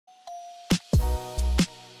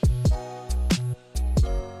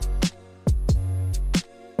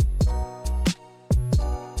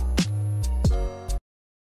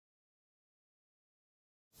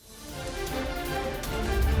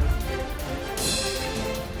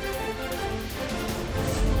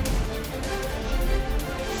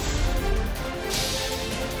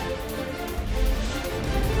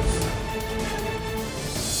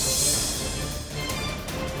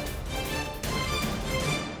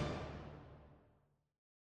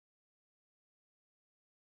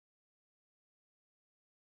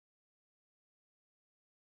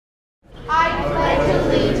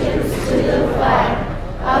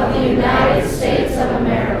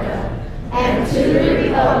to the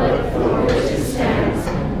republic for which it stands,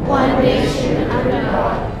 one nation under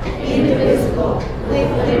God, indivisible, with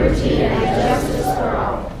liberty and justice for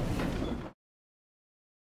all.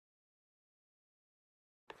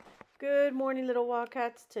 Good morning, little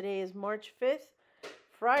Wildcats. Today is March 5th,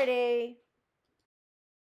 Friday.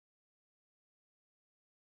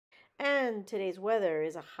 And today's weather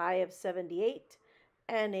is a high of 78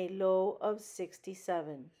 and a low of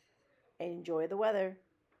 67. Enjoy the weather.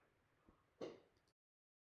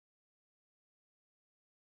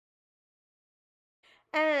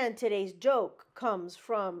 And today's joke comes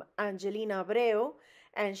from Angelina Abreu,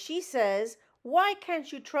 and she says, "Why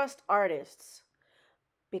can't you trust artists?"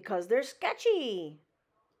 Because they're sketchy.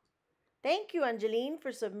 Thank you, Angeline,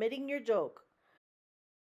 for submitting your joke.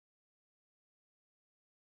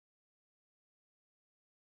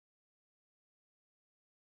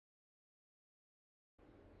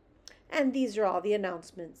 And these are all the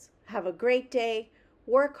announcements. Have a great day,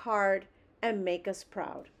 work hard, and make us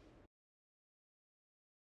proud.